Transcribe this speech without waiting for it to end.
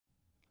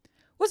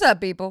What's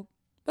up, people?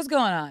 What's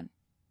going on?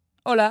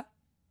 Hola.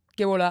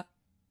 Que hola.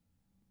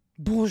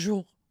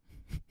 Bonjour.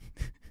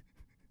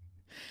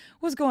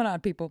 What's going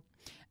on, people?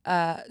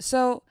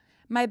 So,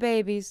 my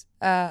babies,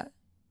 I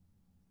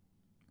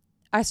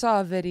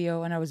saw a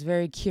video and I was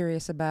very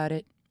curious about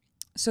it.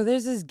 So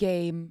there's this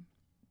game,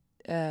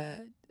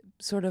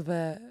 sort of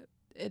a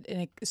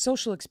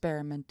social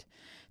experiment.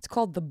 It's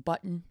called The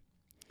Button.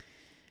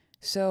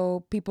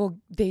 So people,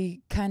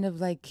 they kind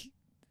of like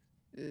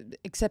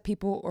accept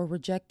people or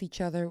reject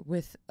each other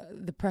with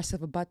the press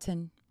of a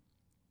button.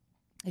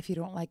 If you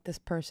don't like this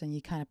person,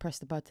 you kind of press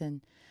the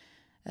button.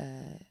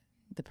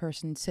 The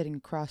person sitting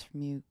across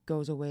from you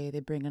goes away. They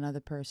bring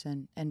another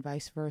person, and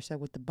vice versa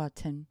with the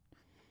button.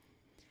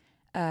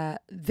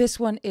 This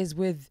one is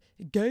with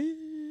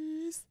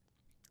gays.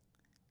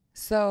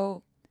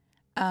 So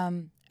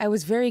I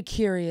was very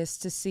curious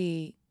to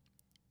see,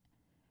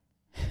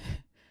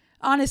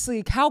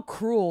 honestly, how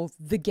cruel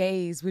the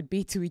gays would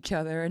be to each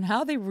other and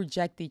how they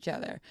reject each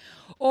other,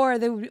 or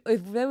if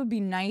they would be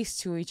nice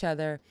to each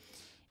other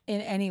in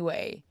any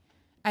way.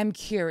 I'm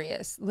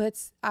curious. To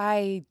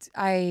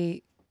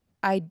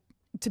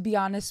be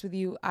honest with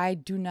you, I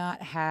do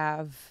not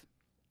have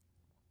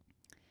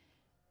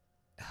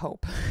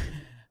hope.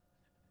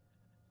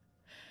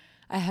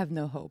 I have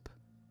no hope.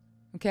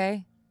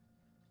 Okay?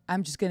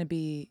 I'm just going to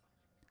be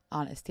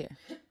honest here.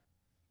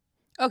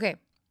 Okay.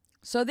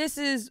 So this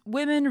is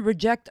Women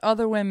Reject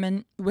Other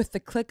Women with the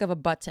Click of a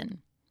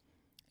Button.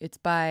 It's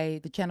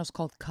by, the channel's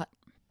called Cut.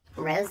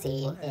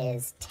 Rosie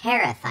is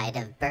terrified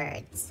of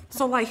birds.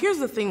 So, like, here's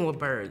the thing with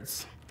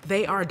birds.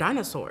 They are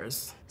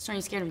dinosaurs. So are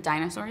you scared of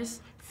dinosaurs?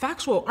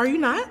 Factual, are you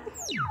not?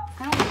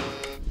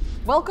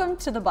 Welcome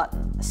to The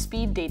Button, a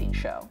speed dating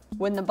show.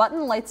 When the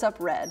button lights up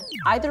red,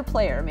 either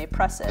player may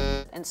press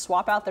it and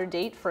swap out their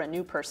date for a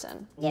new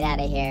person. Get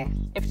out of here.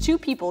 If two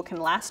people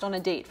can last on a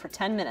date for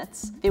 10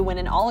 minutes, they win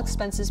an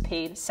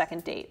all-expenses-paid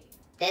second date.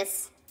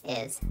 This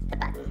is The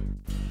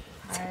Button.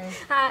 Hi.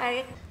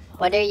 Hi.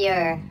 What are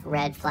your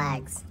red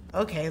flags?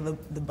 Okay, the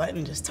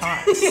button just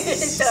talks.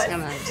 Just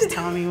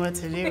tell me what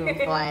to do.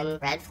 One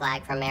red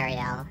flag from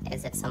Marielle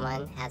is if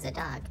someone has a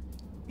dog.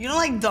 You don't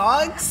like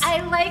dogs?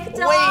 I like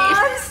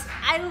dogs.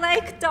 I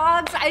like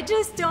dogs. I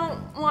just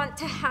don't want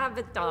to have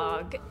a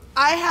dog.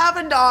 I have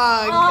a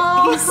dog.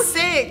 Oh. He's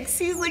 6.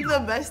 He's like the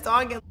best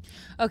dog.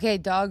 Okay,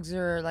 dogs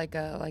are they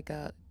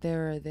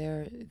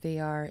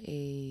are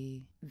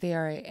a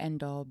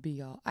end all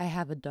be all. I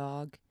have a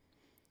dog,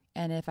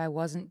 and if I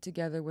wasn't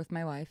together with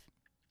my wife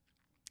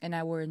and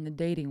I were in the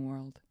dating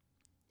world,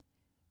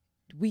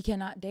 we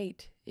cannot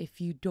date if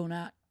you do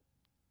not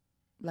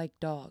like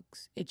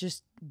dogs. It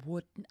just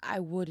I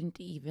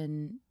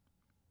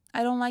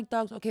don't like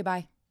dogs. Okay,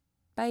 bye.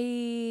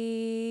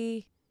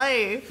 Bye.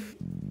 Life.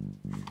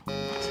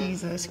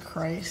 Jesus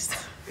Christ.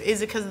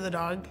 Is it because of the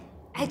dog?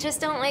 I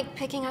just don't like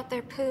picking up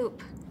their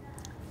poop.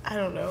 I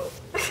don't know.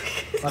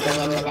 We'll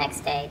bring in the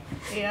next day.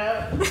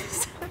 Yeah.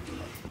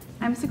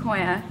 I'm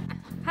Sequoia.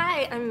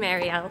 Hi, I'm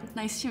Marielle.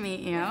 Nice to meet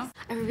you. I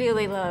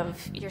really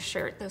love your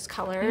shirt. Those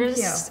colors.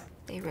 Thank you.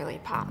 They really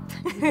pop.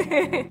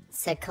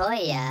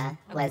 Sequoia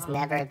was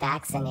never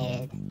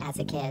vaccinated as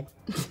a kid.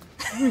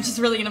 We're just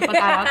really gonna put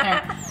that out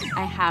there.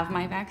 I have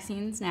my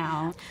vaccines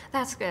now.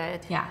 That's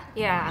good. Yeah.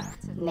 Yeah.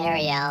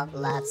 Marielle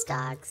loves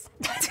dogs.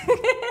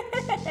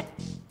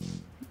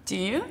 Do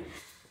you?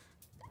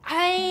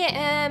 I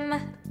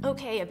am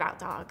okay about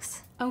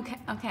dogs. Okay,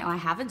 well, I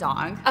have a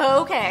dog.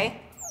 Oh,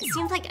 okay. It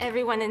seems like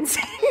everyone in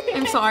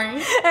I'm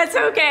sorry. That's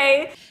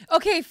okay.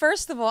 Okay,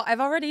 first of all,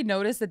 I've already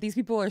noticed that these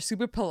people are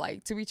super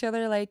polite to each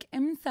other. Like,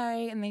 I'm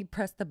sorry, and they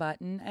press the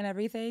button and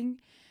everything.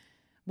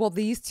 Well,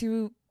 these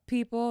two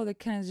people, they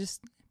kind of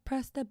just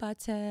press the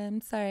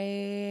button.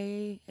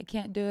 Sorry, I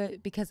can't do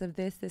it because of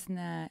this, and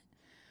that.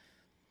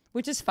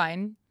 Which is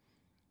fine.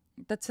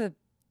 That's a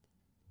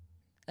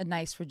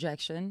nice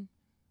rejection,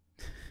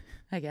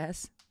 I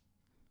guess.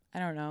 I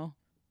don't know.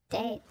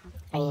 Date.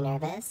 Are you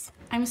nervous?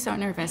 I'm so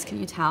nervous, can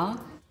you tell?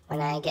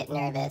 When I get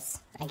nervous,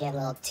 I get a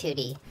little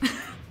tooty.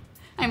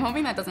 I'm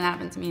hoping that doesn't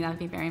happen to me. That would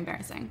be very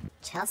embarrassing.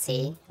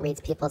 Chelsea reads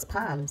people's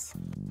palms.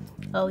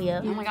 Oh, yeah.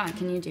 Oh my god,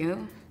 can you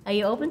do? Are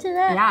you open to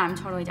that? Yeah, I'm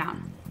totally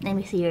down. Let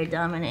me see your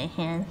dominant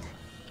hand.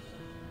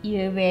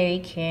 You're very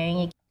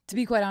caring. To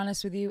be quite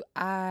honest with you,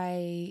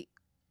 I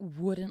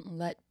wouldn't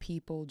let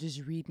people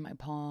just read my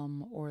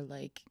palm or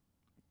like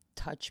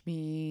touch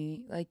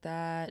me like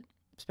that.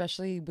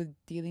 Especially with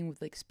dealing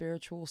with like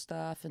spiritual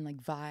stuff and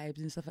like vibes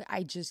and stuff.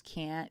 I just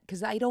can't,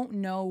 because I don't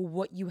know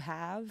what you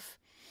have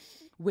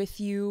with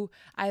you.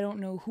 I don't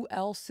know who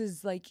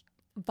else's like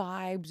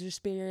vibes or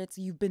spirits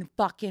you've been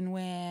fucking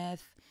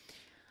with.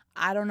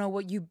 I don't know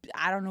what you've been.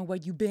 I don't know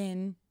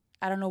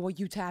what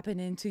you tapping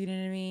into, you know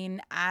what I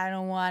mean? I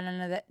don't want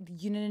none of that,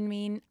 you know what I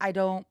mean?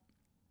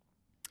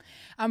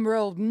 I'm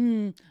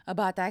real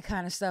about that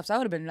kind of stuff. So I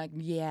would have been like,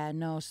 yeah,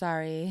 no,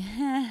 sorry.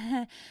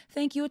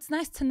 Thank you. It's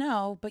nice to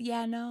know, but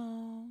yeah,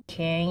 no.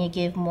 Caring, you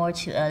give more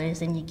to others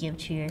than you give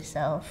to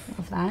yourself.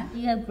 What's that?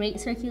 You have great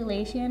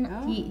circulation.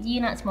 Do you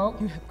not smoke?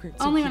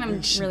 Only when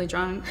I'm really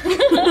drunk.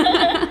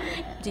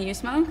 Do you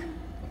smoke?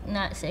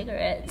 not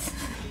cigarettes.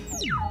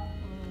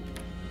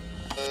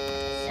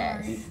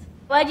 Yes.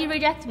 Why'd you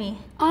reject me?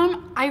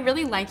 I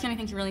really like you and I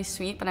think you're really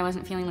sweet, but I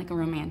wasn't feeling like a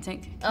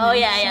romantic Oh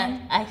yeah,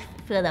 connection. yeah.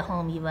 I feel the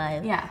homey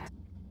vibe. Yeah.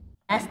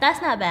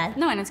 That's not bad.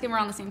 No, and it's good we're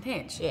on the same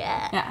page.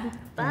 Yeah. Yeah.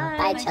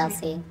 Bye. Bye,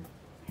 Chelsea.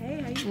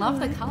 Love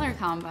the color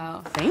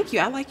combo. Thank you.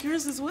 I like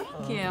yours as well.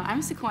 Thank you.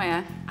 I'm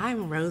Sequoia.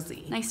 I'm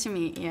Rosie. Nice to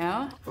meet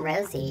you.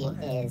 Rosie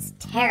is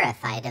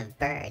terrified of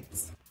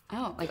birds.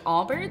 Oh, like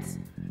all birds?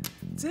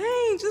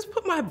 Dang, just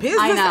put my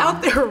business I know.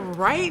 out there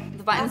right.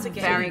 The button's out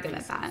the very gate. good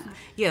at that.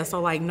 Yeah, so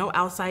like no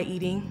outside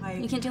eating.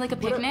 Like, You can't do like a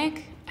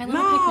picnic? I love a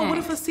no, picnic. what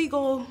if a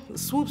seagull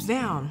swoops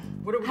down?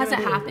 What are we Has it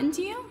gonna do? happened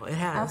to you? It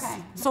has.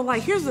 Okay. So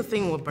like, here's the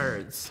thing with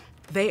birds.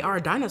 They are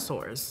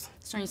dinosaurs.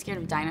 So are you scared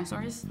of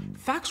dinosaurs?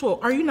 Factual,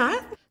 are you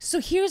not? So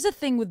here's the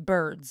thing with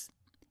birds.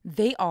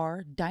 They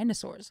are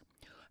dinosaurs.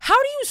 How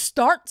do you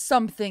start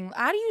something?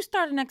 How do you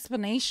start an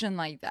explanation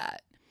like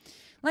that?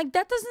 Like,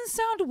 that doesn't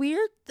sound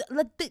weird.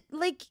 Like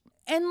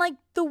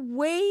the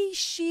way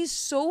she's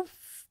so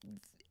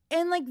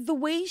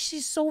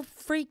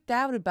freaked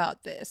out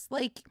about this.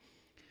 Like,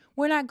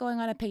 we're not going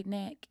on a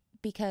picnic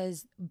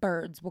because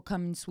birds will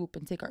come and swoop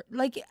and take our,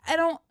 like, I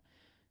don't,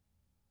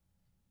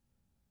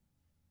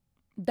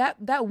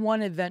 that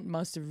one event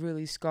must have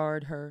really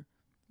scarred her,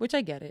 which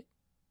I get it.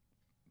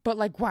 But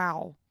like,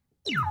 wow.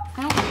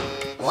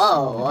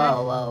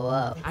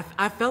 Whoa.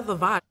 I felt the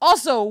vibe.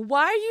 Also,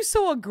 why are you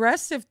so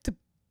aggressive to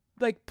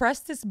like press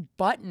this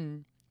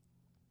button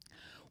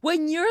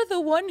when you're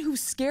the one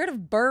who's scared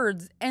of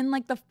birds and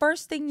like the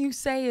first thing you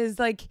say is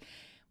like,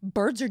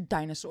 birds are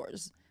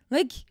dinosaurs?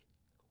 Like,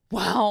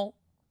 wow.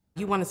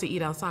 You wanted to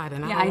eat outside,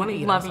 and Yeah, I don't want to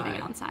eat love outside.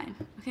 eating outside.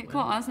 Okay,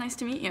 cool. Well, it's nice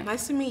to meet you.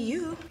 Nice to meet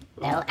you.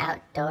 No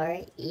outdoor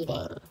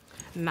eating.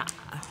 Nah.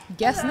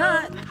 Guess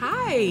not.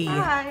 Hi.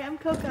 Hi, I'm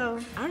Coco.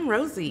 I'm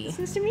Rosie.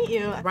 Nice to meet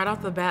you. Right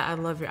off the bat, I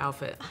love your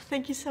outfit.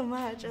 Thank you so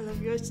much. I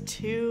love yours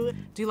too.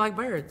 Do you like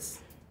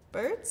birds?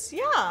 Birds?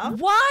 Yeah.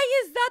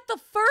 Why is that the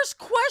first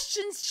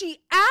question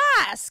she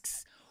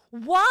asks?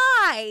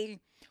 Why?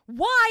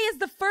 Why is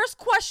the first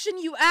question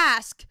you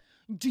ask,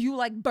 do you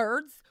like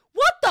birds?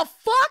 What the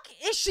fuck?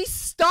 Is she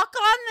stuck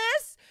on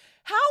this?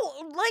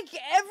 How, like,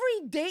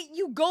 every date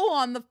you go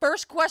on, the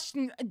first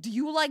question, do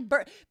you like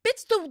birds?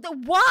 Bitch,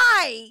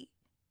 why?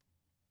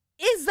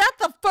 Is that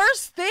the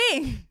first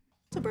thing?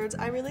 To birds,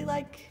 I really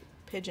like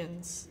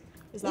pigeons.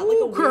 Is that like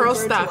a Ooh, weird girl, bird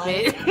to stop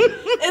like? it.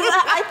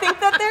 I think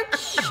that they're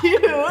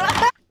cute.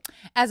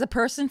 As a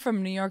person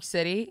from New York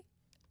City,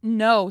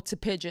 no to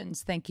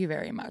pigeons, thank you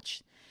very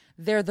much.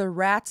 They're the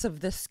rats of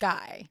the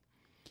sky.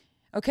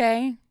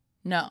 Okay?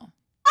 No.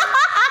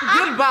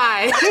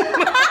 Goodbye.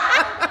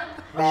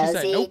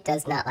 Rosie nope.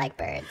 does not like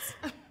birds.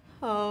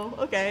 Oh,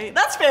 okay.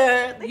 That's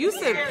fair. You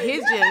said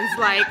pigeons,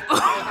 like.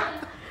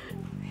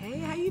 Hey,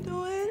 how you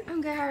doing?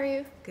 I'm good, how are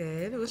you?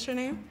 Good. What's your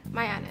name?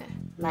 Mayana.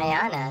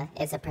 Mayana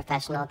is a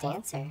professional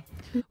dancer.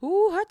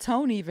 Ooh, her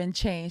tone even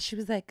changed. She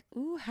was like,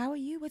 ooh, how are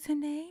you? What's her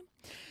name?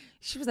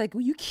 She was like, ooh,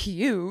 you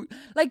cute.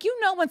 Like, you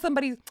know when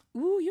somebody's,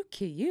 ooh, you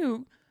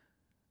cute.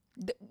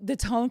 The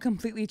tone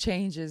completely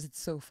changes.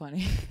 It's so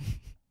funny.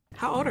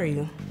 How old are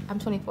you? I'm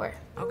 24.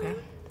 Okay.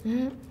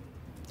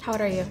 How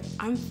old are you?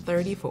 I'm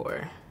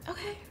 34.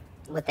 Okay.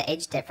 With the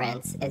age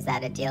difference, is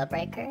that a deal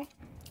breaker?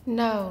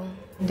 No,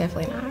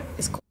 definitely not.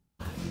 It's cool.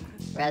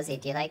 Rosie,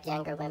 do you like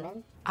younger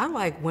women? I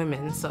like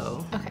women,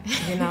 so,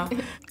 you know.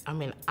 I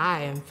mean,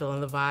 I am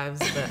feeling the vibes,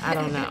 but I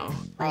don't know.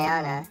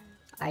 Mayana,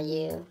 are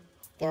you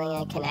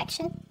feeling a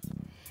connection?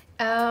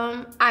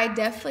 I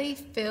definitely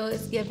feel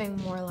it's giving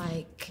more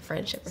like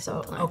friendship or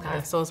something like Okay,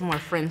 that. so it's more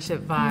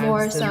friendship vibes.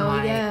 More than so,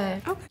 like,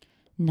 yeah. Okay.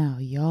 Now,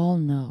 y'all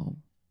know.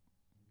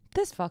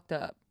 This fucked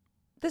up.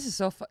 This is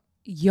so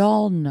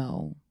y'all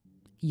know.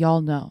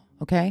 Y'all know,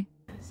 okay?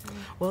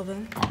 Well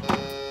then.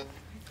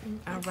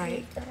 All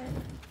right.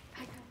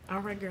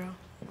 All right, girl.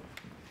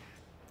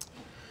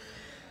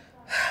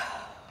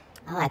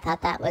 Oh, I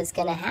thought that was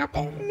gonna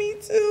happen. Me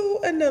too.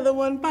 Another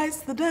one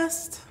bites the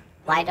dust.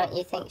 Why don't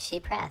you think she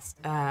pressed?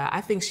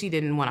 I think she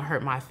didn't want to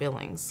hurt my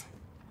feelings.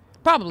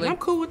 Probably. And I'm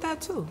cool with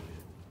that too.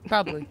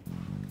 Probably.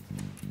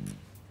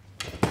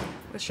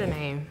 What's your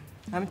name?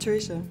 I'm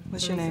Teresa.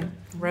 What's your name?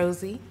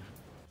 Rosie.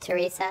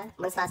 Teresa,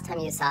 when's the last time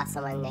you saw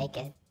someone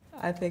naked?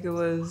 I think it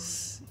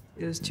was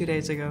 2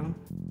 days ago.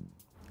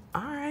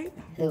 All right.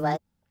 Who was?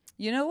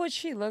 You know what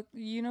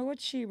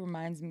she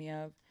reminds me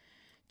of?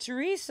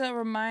 Teresa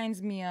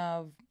reminds me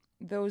of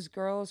those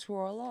girls who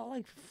are a lot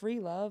like free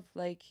love,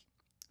 like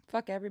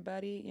fuck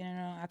everybody, you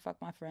know, I fuck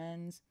my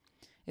friends.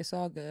 It's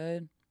all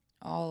good.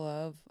 All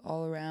love,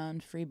 all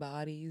around, free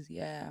bodies,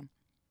 yeah.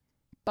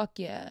 Fuck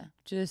yeah.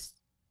 Just,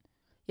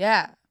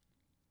 yeah.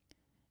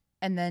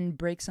 And then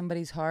break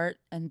somebody's heart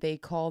and they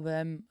call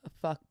them a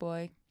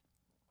fuckboy.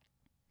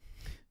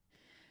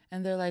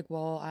 And they're like,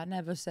 well, I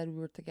never said we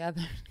were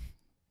together.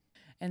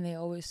 And they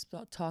always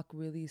talk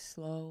really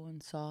slow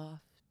and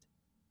soft.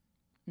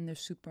 And they're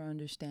super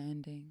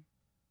understanding.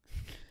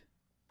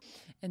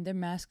 And they're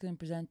masculine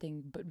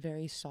presenting, but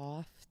very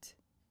soft.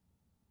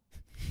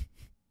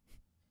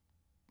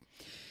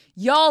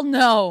 Y'all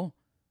know.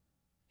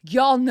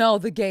 Y'all know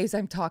the gays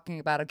I'm talking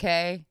about,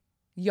 okay?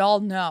 Y'all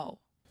know.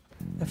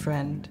 A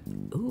friend.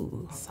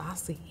 Ooh,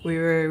 saucy.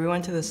 We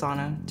went to the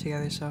sauna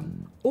together, so.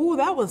 Ooh,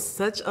 that was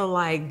such a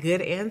like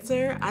good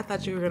answer. I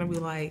thought you were gonna be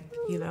like,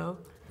 you know.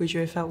 Would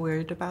you have felt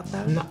weird about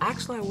that? No,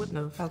 actually I wouldn't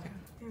have. Okay.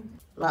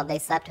 Well, they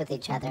slept with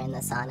each other in the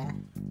sauna.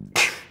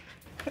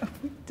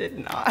 Did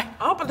not.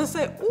 I'm about to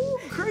say, ooh,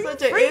 girl,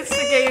 Such an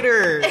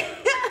instigator.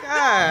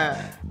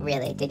 God.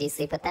 Really, did you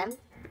sleep with them?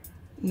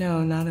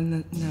 No,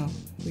 no,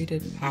 we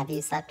didn't. Have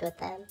you slept with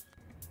them?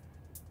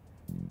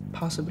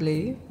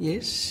 Possibly,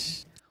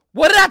 yes.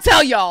 What did I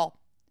tell y'all?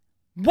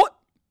 What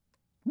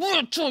did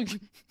I tell you?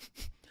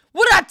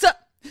 What did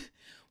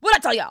I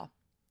tell y'all?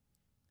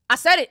 I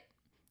said it.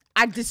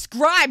 I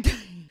described.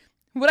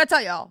 What did I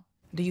tell y'all?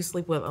 Do you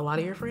sleep with a lot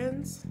of your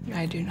friends?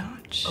 I do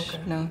not. Okay.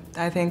 No,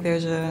 I think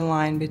there's a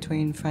line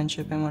between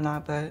friendship and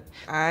whatnot, but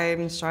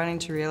I'm starting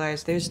to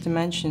realize there's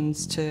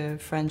dimensions to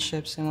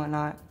friendships and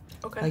whatnot.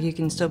 Okay. Like you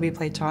can still be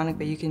platonic,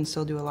 but you can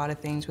still do a lot of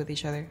things with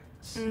each other.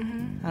 I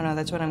don't know,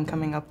 that's what I'm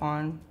coming up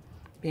on,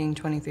 being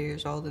 23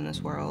 years old in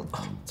this world.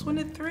 Oh,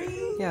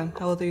 23? Yeah,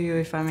 how old are you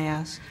if I may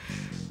ask?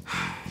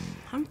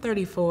 I'm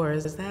 34.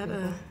 Is that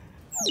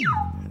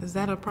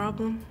a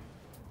problem?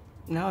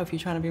 No, if you're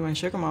trying to be my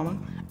sugar mama.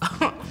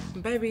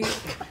 Baby.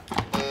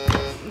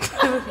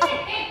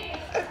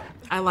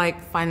 I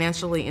like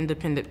financially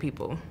independent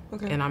people.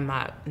 Okay. And I'm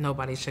not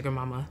nobody's sugar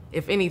mama.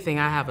 If anything,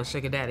 I have a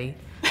sugar daddy.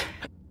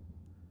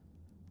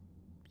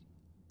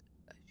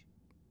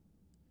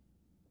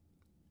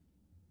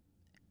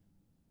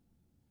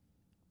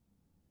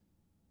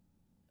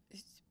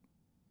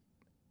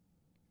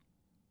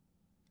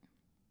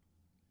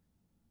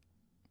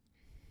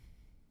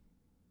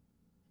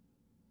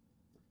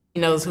 He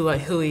knows who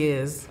he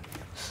is.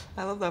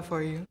 I love that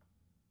for you.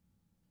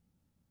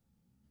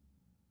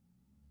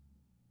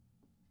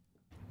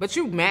 But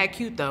you mad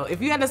cute though.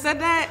 If you hadn't said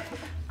that,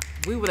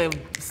 we would have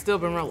still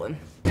been rolling.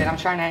 And I'm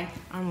Charnay.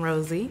 I'm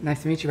Rosie.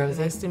 Nice to meet you,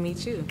 Rosie. Nice to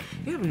meet you.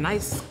 You have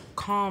nice,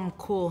 calm,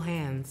 cool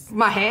hands.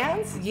 My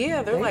hands?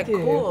 Yeah, they're Thank like you.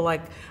 cool.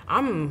 Like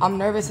I'm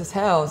nervous as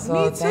hell, so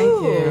Me too.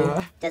 thank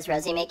you. Does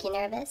Rosie make you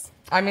nervous?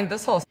 I mean,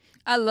 this whole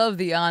I love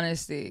the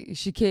honesty.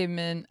 She came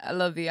in. I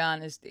love the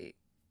honesty.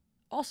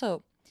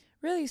 Also,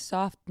 really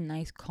soft,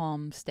 nice,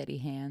 calm, steady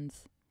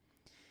hands.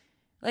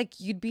 Like,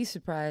 you'd be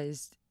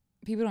surprised.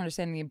 People don't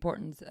understand the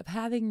importance of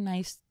having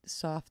nice,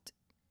 soft,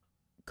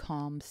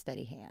 calm,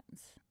 steady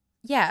hands.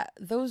 Yeah,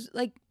 those,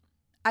 like,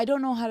 I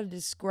don't know how to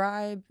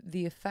describe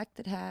the effect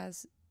it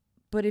has,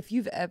 but if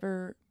you've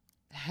ever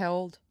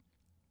held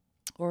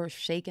or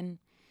shaken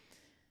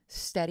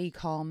steady,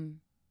 calm,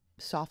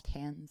 soft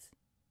hands,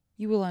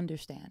 you will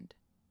understand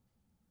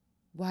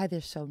why they're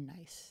so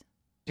nice.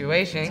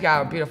 situation. You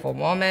got a beautiful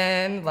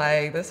woman,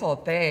 like this whole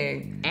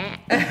thing.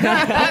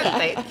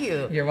 Thank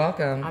you. You're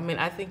welcome. I mean,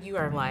 I think you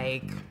are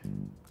like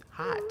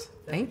hot.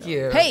 Thank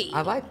you. Hey!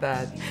 I like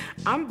that.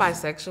 I'm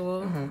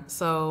bisexual,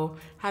 so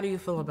how do you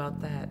feel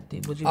about that?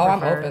 Would you Oh, prefer?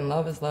 I'm open.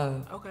 Love is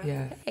love. Okay.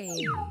 Yeah.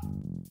 Hey.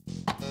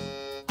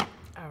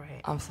 All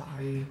right. I'm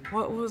sorry.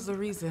 What was the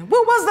reason?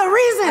 What was the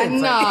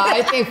reason? No,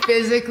 I think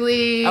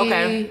physically.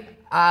 Okay.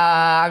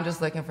 I'm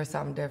just looking for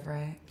something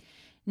different.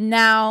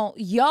 Now,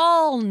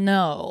 y'all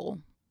know,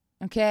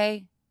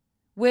 okay,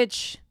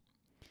 which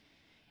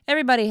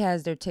everybody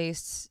has their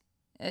tastes,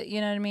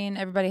 you know what I mean?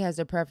 Everybody has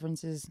their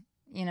preferences,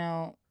 you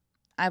know.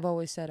 I've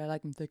always said I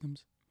like them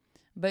thickums,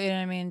 but you know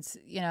what I mean? It's,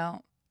 you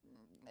know,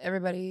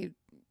 everybody,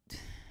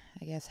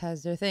 I guess,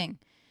 has their thing,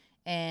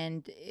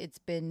 and it's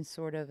been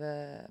sort of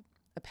a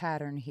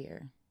pattern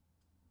here,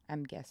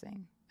 I'm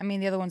guessing. I mean,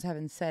 the other ones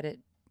haven't said it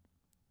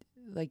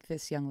like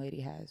this young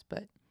lady has,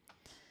 but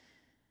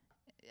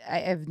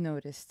I've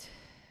noticed.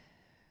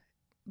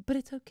 But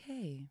it's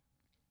okay.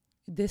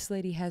 This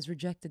lady has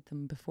rejected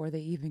them before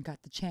they even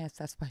got the chance.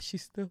 That's why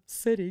she's still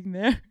sitting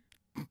there.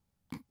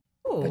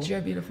 But you're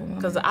a beautiful woman.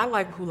 Because I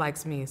like who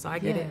likes me, so I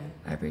get it.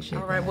 I appreciate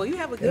it. All right, well, you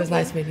have a good It was one.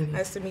 nice meeting you.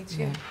 Nice to meet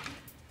you. Yeah.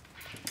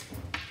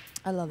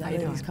 I love that How you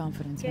lady's doing?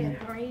 confidence, Good. man.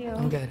 How are you?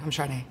 I'm good. I'm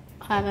Charnay.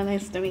 Anna,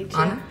 nice to meet you.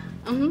 Anna?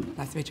 Mm-hmm.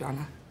 Nice to meet you,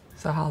 Anna.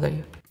 So how old are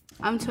you?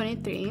 I'm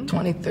 23.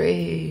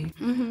 23.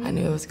 I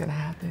knew it was gonna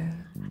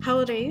happen. How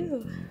old are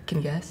you? Can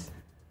you guess?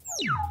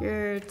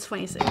 You're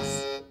 26.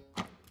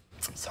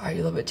 Sorry,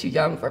 you're a little bit too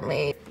young for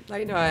me. How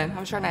you doing?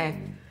 I'm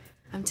Charnay.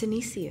 I'm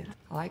Tunisia.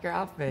 I like your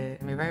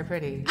outfit. You're very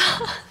pretty.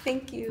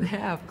 Thank you.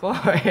 Yeah, of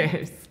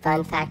course.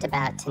 Fun fact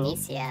about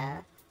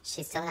Tunisia,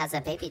 she still has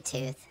a baby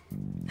tooth.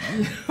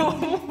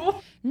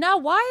 Now,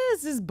 why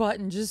is this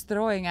button just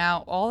throwing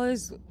out all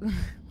this?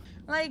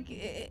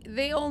 Like,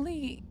 they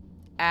only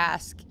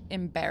ask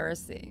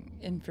embarrassing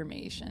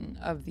information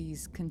of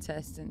these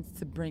contestants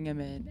to bring them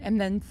in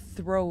and then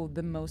throw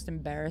the most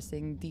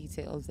embarrassing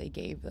details they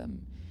gave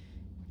them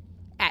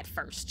at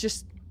first.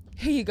 Just,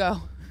 here you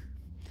go.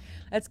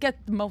 Let's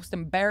get the most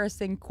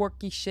embarrassing,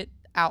 quirky shit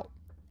out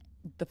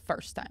the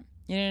first time.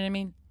 You know what I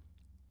mean?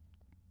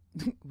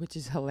 Which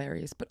is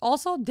hilarious. But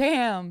also,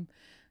 damn,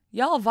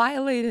 y'all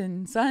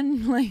violating,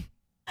 son. Like,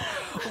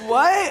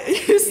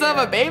 What? You still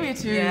have a baby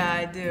tooth? Yeah,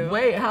 I do.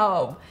 Wait,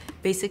 how?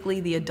 basically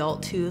the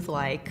adult tooth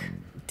like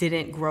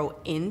didn't grow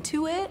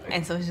into it,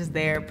 and so it's just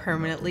there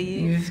permanently.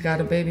 You just got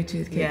a baby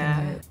tooth kicking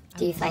it.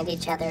 Do you find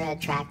each other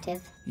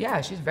attractive?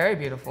 Yeah, she's very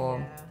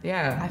beautiful.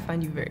 Yeah. I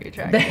find you very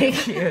attractive.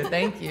 Thank you,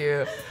 thank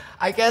you.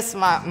 I guess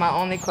my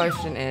only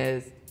question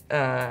is,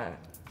 how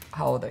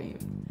old are you?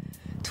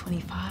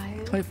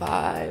 25.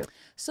 25.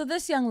 So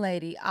this young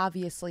lady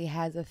obviously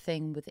has a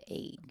thing with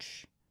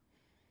age.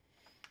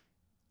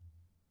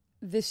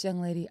 This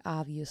young lady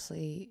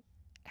obviously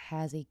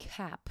has a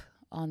cap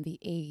on the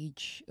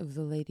age of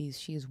the ladies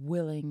she is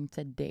willing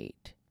to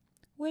date,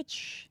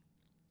 which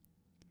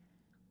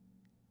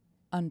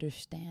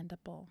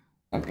understandable.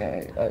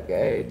 Okay.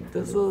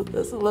 This is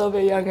a little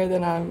bit younger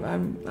than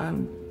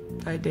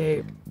I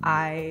date.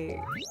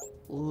 I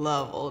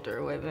love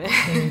older women.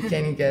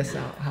 Can you guess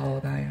how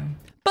old I am?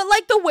 But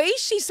like the way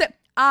she said,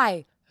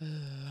 I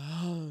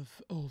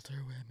love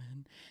older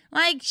women.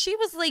 Like she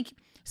was like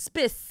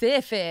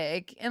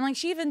specific, and like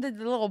she even did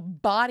the little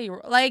body,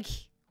 like,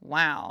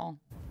 wow.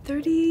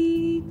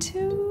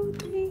 32,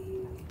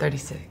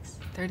 36.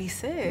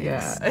 36.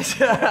 Yeah.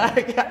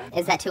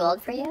 Is that too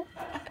old for you?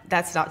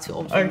 That's not too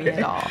old for me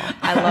at all.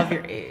 I love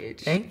your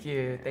age. Thank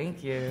you.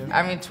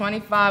 I mean,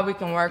 25, we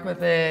can work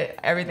with it.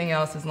 Everything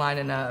else is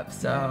lining up,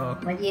 so.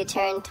 When do you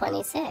turn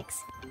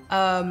 26?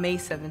 May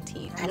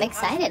 17th. I'm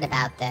excited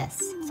about this.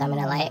 So I'm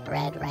gonna light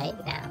red right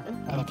now.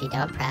 And if you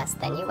don't press,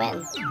 then you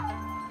win.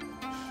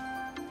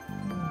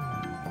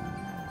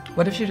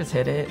 What if she just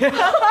hit it?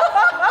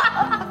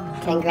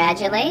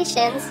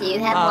 Congratulations, you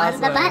have won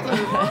the button.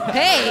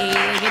 Hey,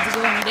 you get to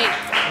go on a date.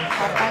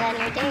 Have fun on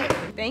your date.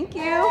 Thank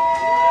you.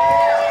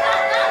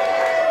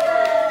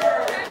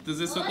 Does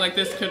this look like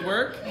this could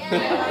work? Are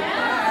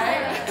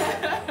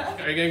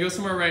you gonna go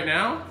somewhere right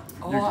now?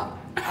 Oh,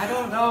 I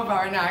don't know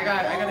about right now. I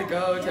gotta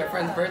go to a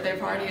friend's birthday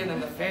party and then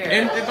the fair.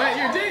 And invite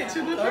your date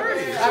to the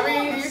party. I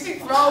mean, you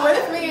can roll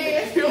with me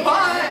if you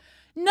want.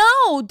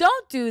 No,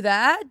 don't do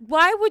that.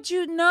 Why would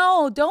you?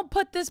 No, don't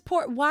put this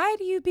poor. Why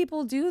do you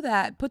people do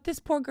that? Put this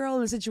poor girl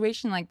in a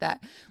situation like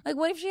that. Like,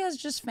 what if she has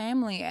just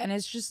family and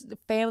it's just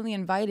family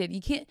invited? You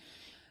can't.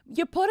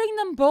 You're putting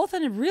them both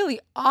in a really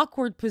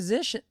awkward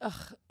position.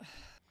 Ugh.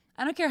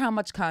 I don't care how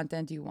much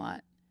content you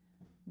want.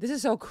 This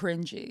is so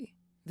cringy.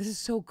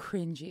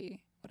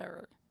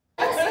 Whatever.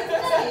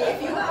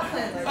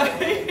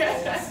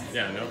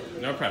 Yeah,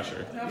 no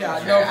pressure.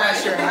 Yeah, no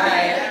pressure.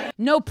 Right.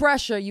 No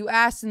pressure. You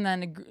asked, and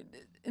then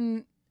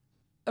in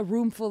a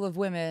room full of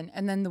women,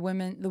 and then the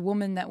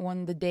woman that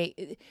won the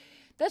date.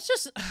 That's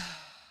just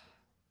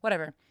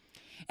whatever.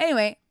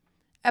 Anyway,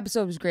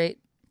 episode was great.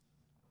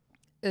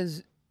 It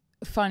was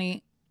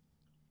funny.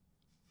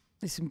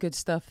 There's some good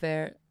stuff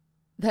there.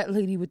 That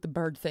lady with the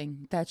bird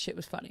thing, that shit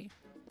was funny.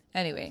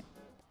 Anyway,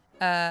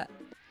 I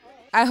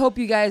hope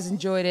you guys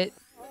enjoyed it.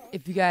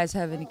 If you guys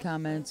have any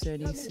comments or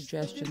any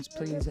suggestions,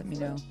 please let me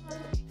know.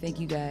 Thank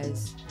you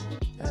guys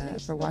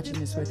for watching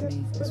this with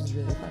me. This was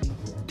really funny.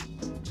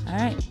 All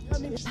right. Bye,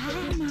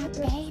 my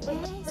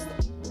babies.